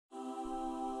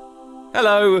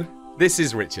Hello, this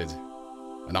is Richard,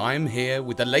 and I'm here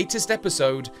with the latest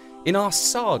episode in our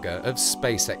saga of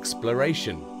space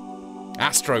exploration,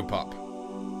 Astropup.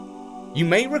 You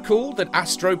may recall that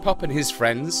Astropup and his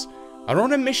friends are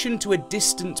on a mission to a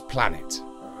distant planet,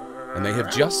 and they have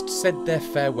just said their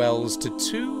farewells to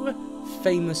two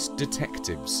famous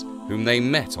detectives whom they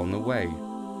met on the way.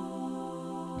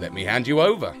 Let me hand you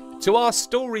over to our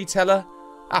storyteller,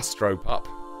 Astropup.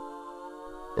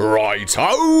 Righto!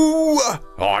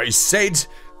 I said,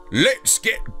 let's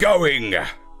get going.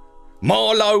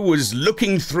 Marlowe was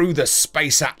looking through the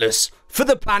space atlas for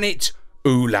the planet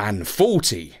Ulan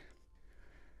 40.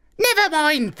 Never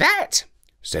mind that,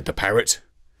 said the parrot.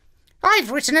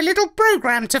 I've written a little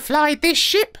program to fly this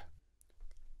ship.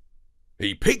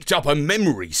 He picked up a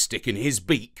memory stick in his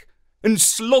beak and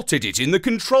slotted it in the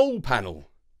control panel.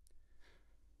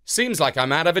 Seems like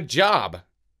I'm out of a job,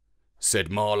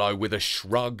 said Marlowe with a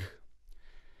shrug.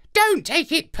 Don't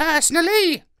take it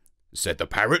personally, said the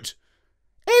parrot.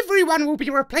 Everyone will be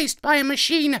replaced by a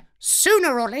machine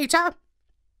sooner or later.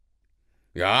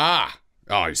 Ah,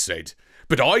 I said,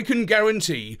 but I can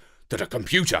guarantee that a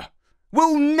computer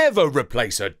will never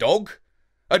replace a dog.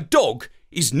 A dog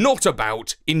is not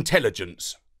about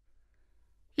intelligence.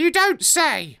 You don't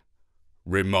say,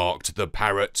 remarked the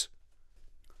parrot.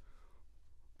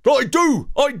 I do!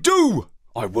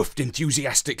 I woofed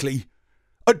enthusiastically.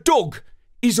 A dog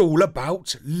is all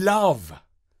about love.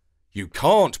 You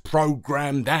can't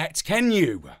program that, can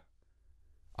you?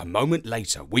 A moment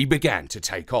later, we began to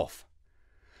take off.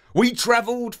 We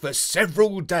travelled for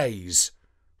several days,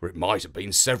 or it might have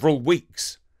been several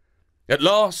weeks. At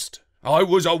last, I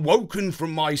was awoken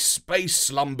from my space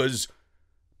slumbers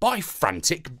by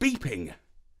frantic beeping.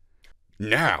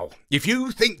 Now, if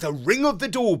you think the ring of the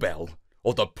doorbell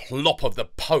or the plop of the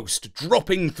post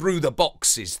dropping through the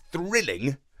box is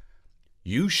thrilling,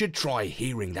 you should try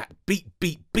hearing that beep,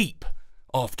 beep, beep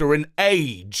after an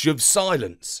age of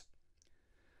silence.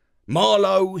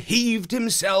 Marlowe heaved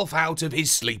himself out of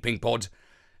his sleeping pod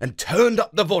and turned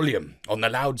up the volume on the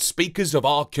loudspeakers of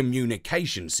our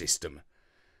communication system.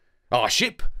 Our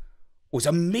ship was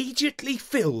immediately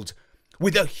filled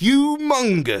with a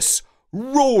humongous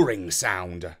roaring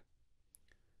sound.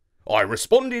 I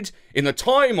responded in the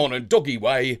time-honoured doggy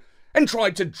way and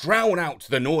tried to drown out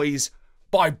the noise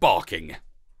by barking.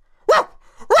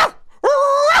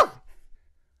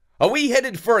 Are we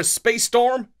headed for a space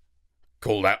storm?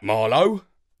 Called out Marlowe.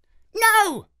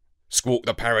 No, squawked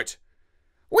the parrot.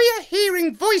 We are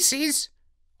hearing voices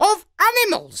of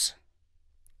animals.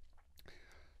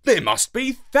 There must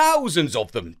be thousands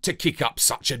of them to kick up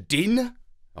such a din,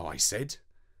 I said.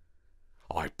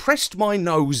 I pressed my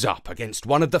nose up against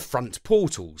one of the front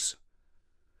portals.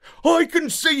 I can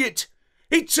see it!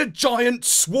 It's a giant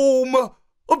swarm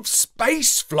of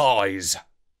space flies,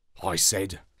 I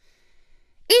said.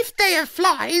 If they are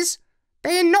flies,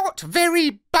 they're not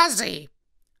very buzzy,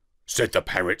 said the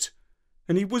parrot,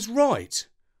 and he was right.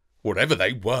 Whatever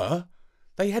they were,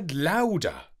 they had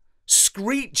louder,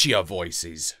 screechier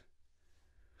voices.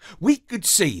 We could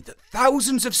see that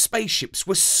thousands of spaceships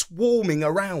were swarming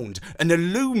around an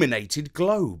illuminated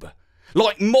globe,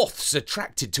 like moths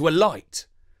attracted to a light.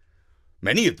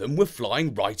 Many of them were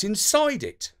flying right inside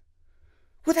it.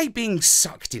 Were they being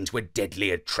sucked into a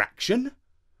deadly attraction?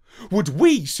 Would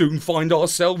we soon find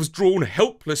ourselves drawn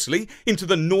helplessly into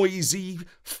the noisy,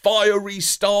 fiery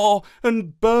star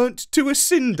and burnt to a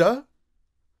cinder?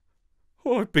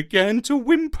 I began to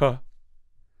whimper.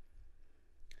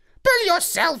 Pull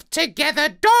yourself together,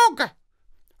 dog,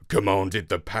 commanded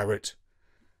the parrot.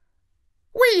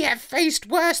 We have faced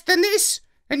worse than this,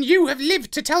 and you have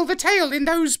lived to tell the tale in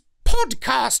those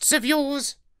podcasts of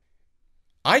yours.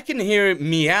 I can hear it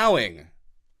meowing,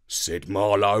 said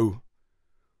Marlowe.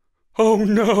 Oh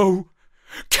no!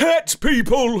 Cat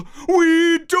people!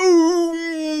 We're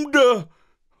doomed!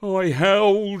 I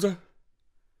howled.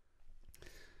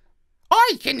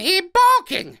 I can hear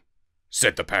barking,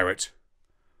 said the parrot.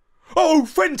 Oh,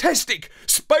 fantastic!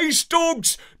 Space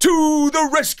dogs, to the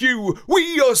rescue!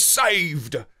 We are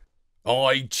saved!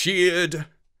 I cheered.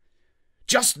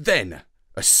 Just then,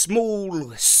 a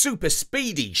small, super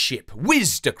speedy ship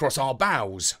whizzed across our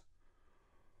bows.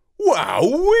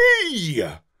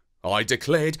 Wowee! I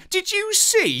declared. Did you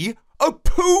see? A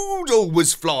poodle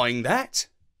was flying that.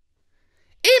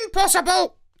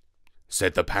 Impossible,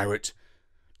 said the parrot.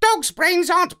 Dogs' brains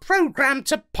aren't programmed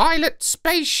to pilot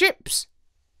spaceships.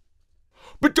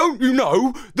 But don't you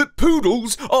know that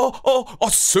poodles are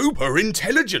super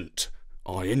intelligent?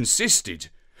 I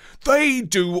insisted. They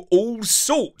do all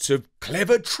sorts of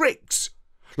clever tricks,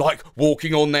 like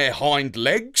walking on their hind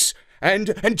legs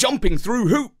and jumping through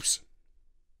hoops.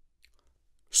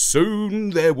 Soon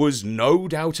there was no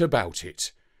doubt about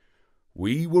it.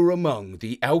 We were among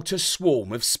the outer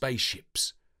swarm of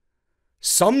spaceships.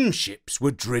 Some ships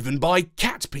were driven by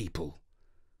cat people,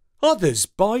 others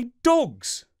by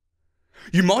dogs.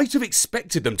 You might have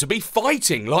expected them to be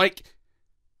fighting like,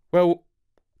 well,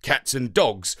 cats and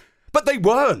dogs, but they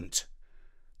weren't.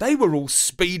 They were all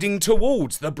speeding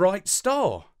towards the bright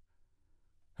star.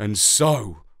 And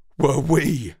so were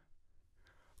we.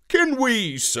 "Can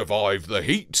we survive the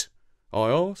heat?" I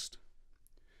asked.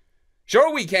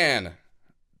 "Sure we can,"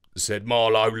 said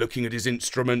Marlowe, looking at his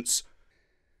instruments.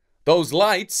 "Those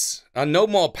lights are no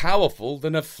more powerful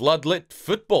than a floodlit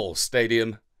football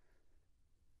stadium."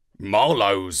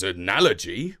 Marlowe's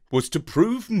analogy was to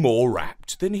prove more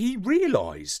apt than he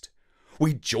realised.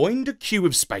 We joined a queue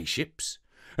of spaceships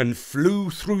and flew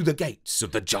through the gates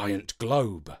of the giant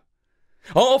globe.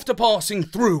 After passing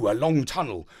through a long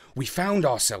tunnel, we found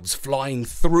ourselves flying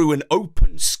through an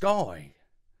open sky.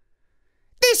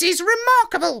 "This is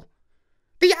remarkable!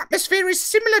 The atmosphere is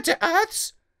similar to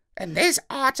Earth's, and there's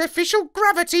artificial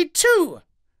gravity too,"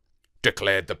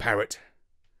 declared the parrot.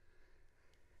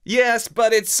 "Yes,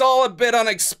 but it's all a bit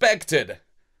unexpected,"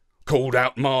 called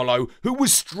out Marlowe, who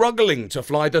was struggling to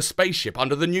fly the spaceship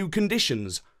under the new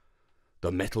conditions.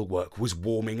 The metalwork was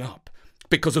warming up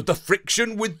because of the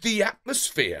friction with the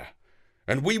atmosphere,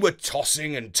 and we were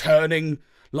tossing and turning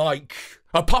like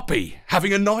a puppy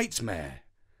having a nightmare.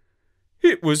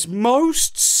 It was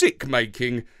most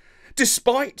sick-making.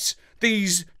 Despite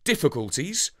these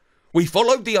difficulties, we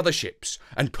followed the other ships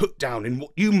and put down in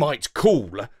what you might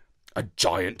call a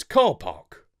giant car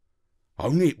park.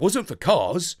 Only it wasn't for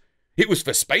cars, it was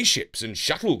for spaceships and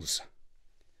shuttles.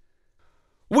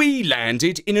 We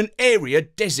landed in an area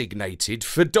designated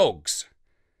for dogs.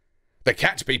 The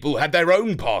cat people had their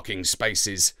own parking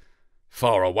spaces,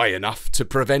 far away enough to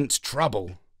prevent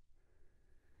trouble.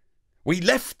 We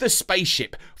left the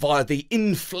spaceship via the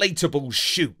inflatable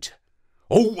chute.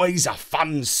 Always a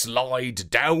fun slide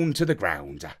down to the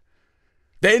ground.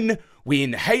 Then we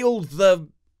inhaled the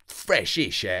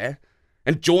fresh-ish air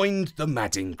and joined the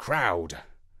madding crowd.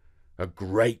 A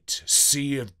great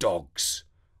sea of dogs,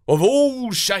 of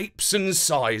all shapes and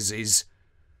sizes.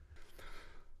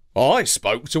 I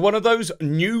spoke to one of those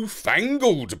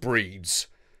newfangled breeds.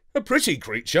 A pretty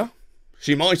creature.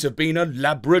 She might have been a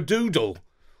labradoodle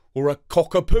or a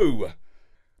cockapoo.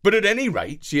 But at any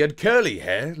rate, she had curly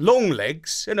hair, long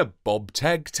legs, and a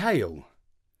bob-tag tail.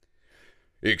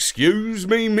 "Excuse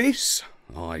me, miss,"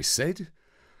 I said.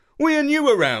 "We're new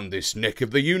around this neck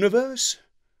of the universe.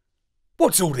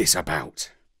 What's all this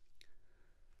about?"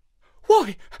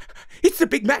 "Why, it's the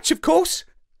big match, of course,"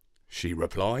 she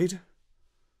replied.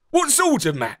 "What sort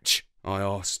of match?" I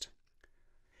asked.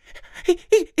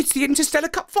 "It's the Interstellar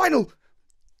Cup final.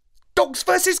 Dogs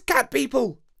versus cat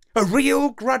people. A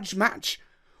real grudge match.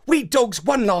 We dogs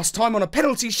won last time on a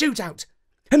penalty shootout,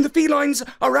 and the felines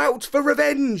are out for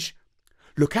revenge.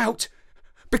 Look out,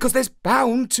 because there's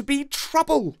bound to be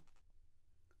trouble."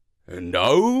 And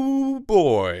oh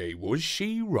boy, was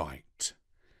she right.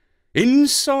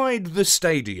 Inside the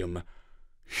stadium,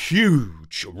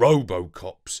 huge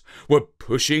Robocops were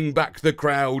pushing back the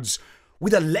crowds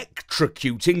with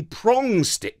electrocuting prong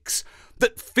sticks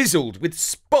that fizzled with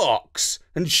sparks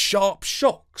and sharp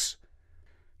shocks.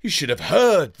 You should have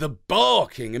heard the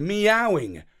barking and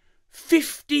meowing.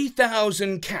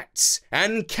 50,000 cats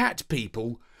and cat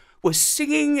people were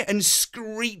singing and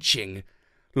screeching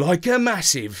like a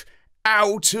massive,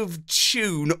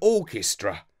 out-of-tune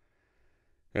orchestra.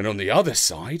 And on the other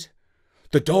side,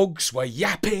 the dogs were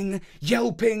yapping,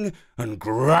 yelping, and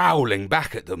growling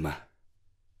back at them.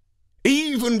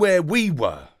 Even where we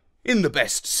were, in the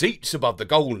best seats above the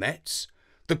goal nets,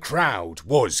 the crowd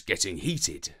was getting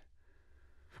heated.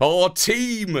 Our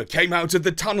team came out of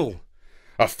the tunnel,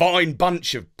 a fine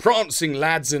bunch of prancing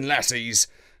lads and lassies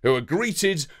who were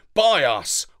greeted by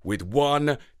us with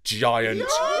one giant...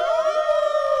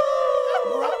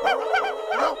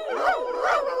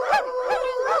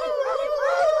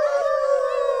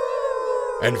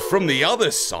 And from the other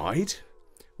side,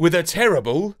 with a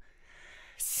terrible...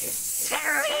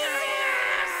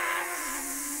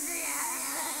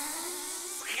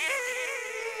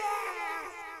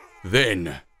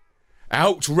 Then,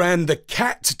 out ran the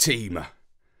cat team.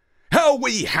 How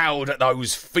we howled at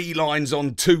those felines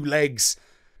on two legs.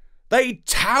 They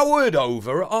towered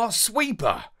over our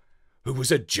sweeper, who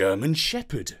was a German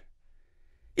shepherd.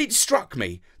 It struck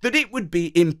me that it would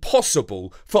be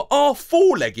impossible for our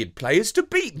four-legged players to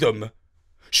beat them.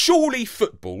 Surely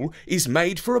football is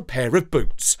made for a pair of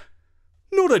boots,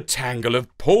 not a tangle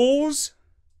of paws.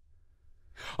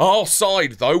 Our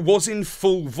side, though, was in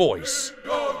full voice.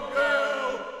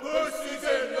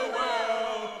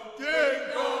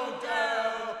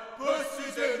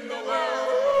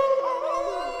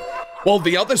 while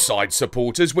the other side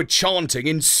supporters were chanting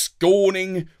in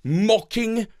scorning,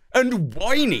 mocking and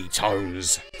whiny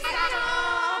tones.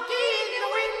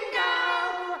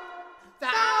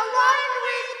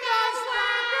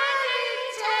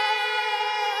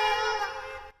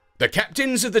 The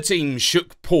captains of the team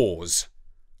shook paws,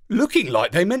 looking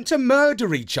like they meant to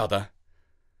murder each other.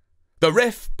 The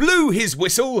ref blew his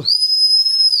whistle,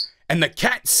 and the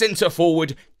cat centre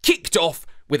forward kicked off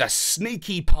with a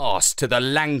sneaky pass to the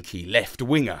lanky left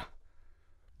winger.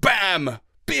 Bam!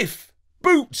 Biff!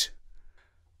 Boot!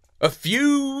 A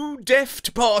few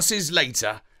deft passes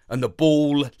later, and the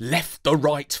ball left the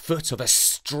right foot of a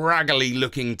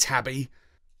straggly-looking tabby.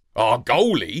 Our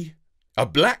goalie, a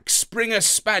black Springer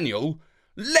Spaniel,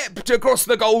 leapt across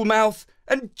the goal mouth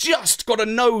and just got a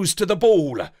nose to the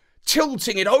ball,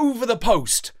 tilting it over the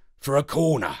post for a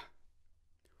corner.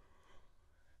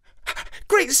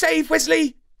 Great save,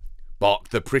 Wesley!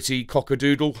 Barked the pretty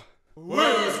cockadoodle.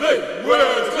 Wesley!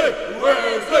 Wesley!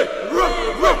 Wesley!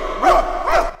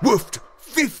 Woofed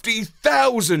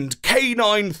 50,000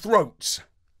 canine throats.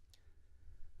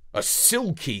 A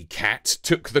silky cat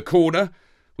took the corner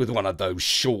with one of those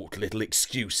short little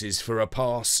excuses for a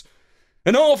pass,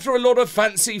 and after a lot of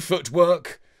fancy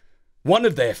footwork, one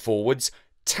of their forwards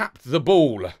tapped the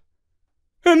ball.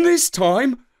 And this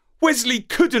time, Wesley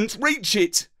couldn't reach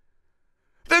it.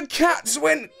 The cats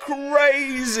went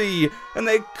crazy, and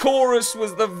their chorus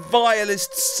was the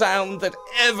vilest sound that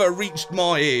ever reached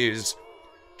my ears.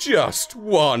 Just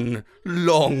one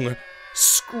long,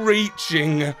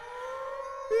 screeching meow.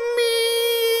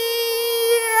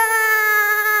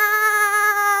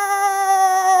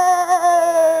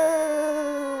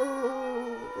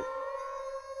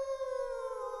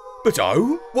 But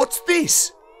oh, what's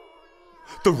this?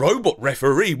 The robot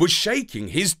referee was shaking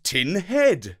his tin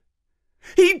head.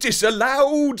 He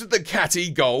disallowed the catty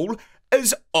goal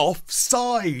as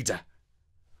offside.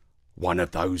 One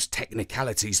of those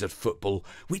technicalities of football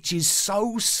which is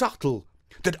so subtle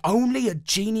that only a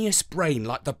genius brain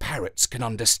like the parrot's can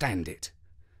understand it.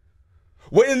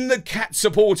 When the cat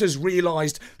supporters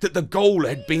realised that the goal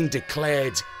had been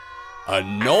declared a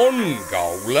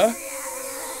non-goaler,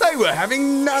 they were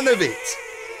having none of it.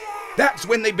 That's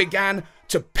when they began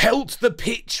to pelt the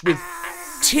pitch with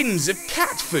tins of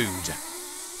cat food.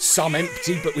 Some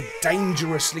empty but with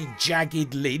dangerously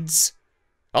jagged lids.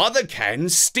 Other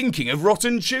cans stinking of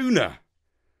rotten tuna.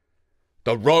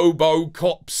 The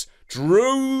robo-cops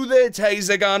drew their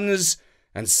taser guns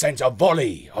and sent a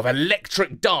volley of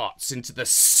electric darts into the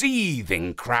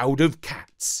seething crowd of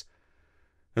cats.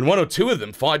 And one or two of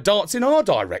them fired darts in our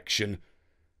direction,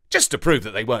 just to prove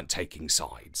that they weren't taking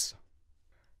sides.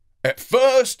 At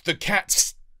first, the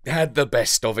cats had the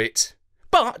best of it,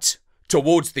 but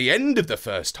towards the end of the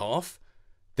first half,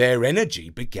 their energy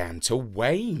began to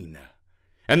wane,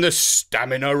 and the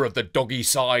stamina of the doggy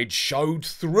side showed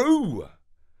through.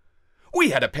 We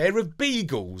had a pair of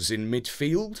beagles in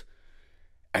midfield,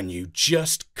 and you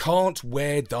just can't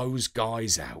wear those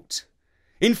guys out.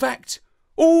 In fact,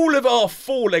 all of our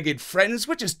four-legged friends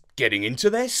were just getting into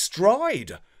their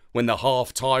stride when the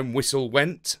half-time whistle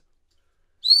went.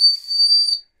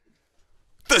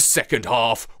 The second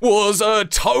half was a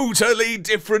totally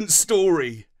different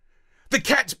story. The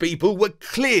cat people were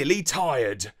clearly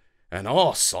tired, and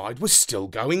our side was still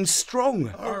going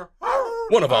strong.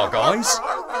 One of our guys,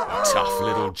 a tough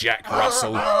little Jack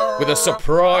Russell with a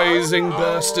surprising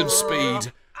burst of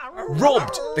speed,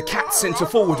 robbed the cat centre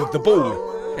forward of the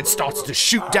ball and started to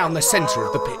shoot down the centre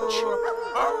of the pitch.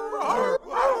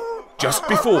 Just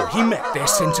before he met their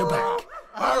centre back,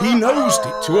 he nosed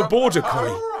it to a border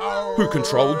collie, who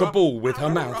controlled the ball with her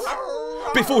mouth,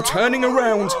 before turning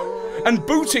around and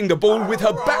booting the ball with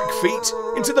her back feet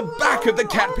into the back of the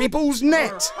cat people's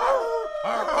net.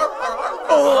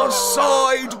 Our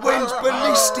side went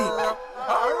ballistic.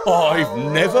 I've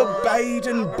never bayed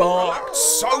and barked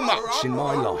so much in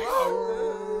my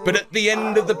life. But at the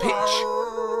end of the pitch,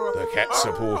 the cat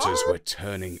supporters were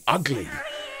turning ugly.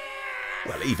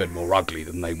 Well, even more ugly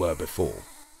than they were before.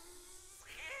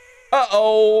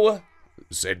 "Uh-oh,"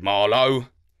 said Marlowe.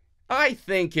 "I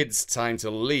think it's time to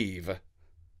leave."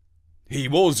 He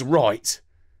was right.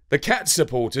 The cat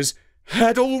supporters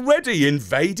had already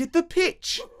invaded the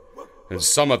pitch, and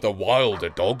some of the wilder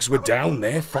dogs were down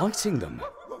there fighting them.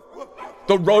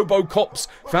 The Robocops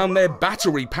found their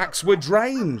battery packs were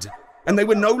drained, and they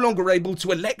were no longer able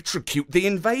to electrocute the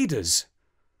invaders.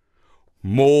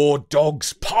 More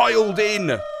dogs piled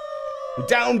in.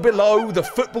 Down below, the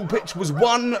football pitch was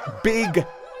one big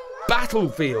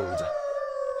battlefield.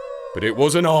 But it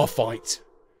wasn't our fight,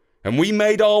 and we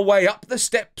made our way up the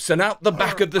steps and out the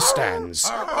back of the stands.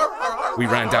 we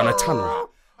ran down a tunnel.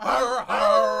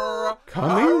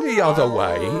 Coming the other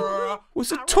way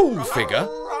was a tall figure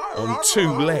on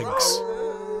 2 legs.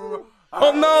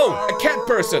 "Oh no, a cat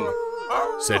person,"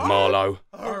 said Marlowe.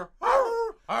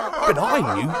 But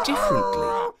I knew differently.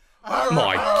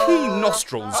 My keen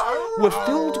nostrils were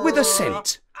filled with a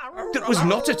scent that was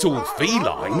not at all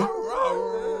feline.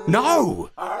 No,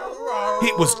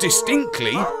 it was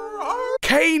distinctly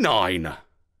canine.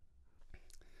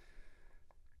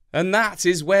 And that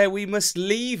is where we must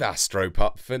leave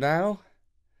Astropup for now.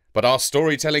 But our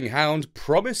storytelling hound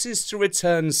promises to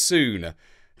return soon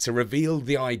to reveal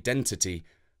the identity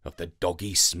of the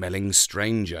doggy-smelling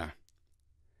stranger.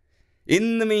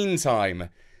 In the meantime,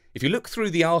 if you look through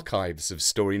the archives of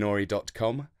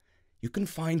storynori.com, you can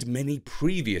find many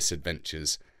previous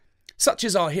adventures, such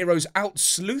as our heroes'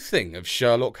 out-sleuthing of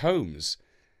Sherlock Holmes,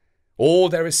 or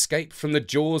their escape from the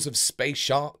jaws of space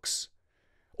sharks,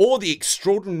 or the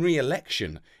extraordinary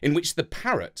election in which the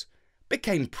parrot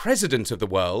became president of the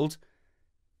world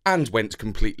and went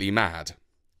completely mad.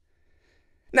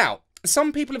 Now,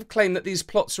 some people have claimed that these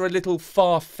plots are a little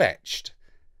far-fetched,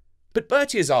 but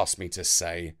Bertie has asked me to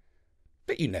say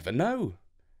that you never know,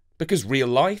 because real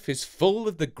life is full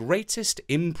of the greatest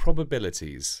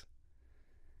improbabilities.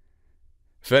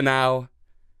 For now,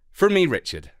 from me,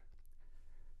 Richard,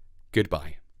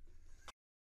 goodbye.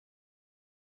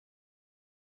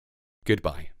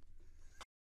 Goodbye.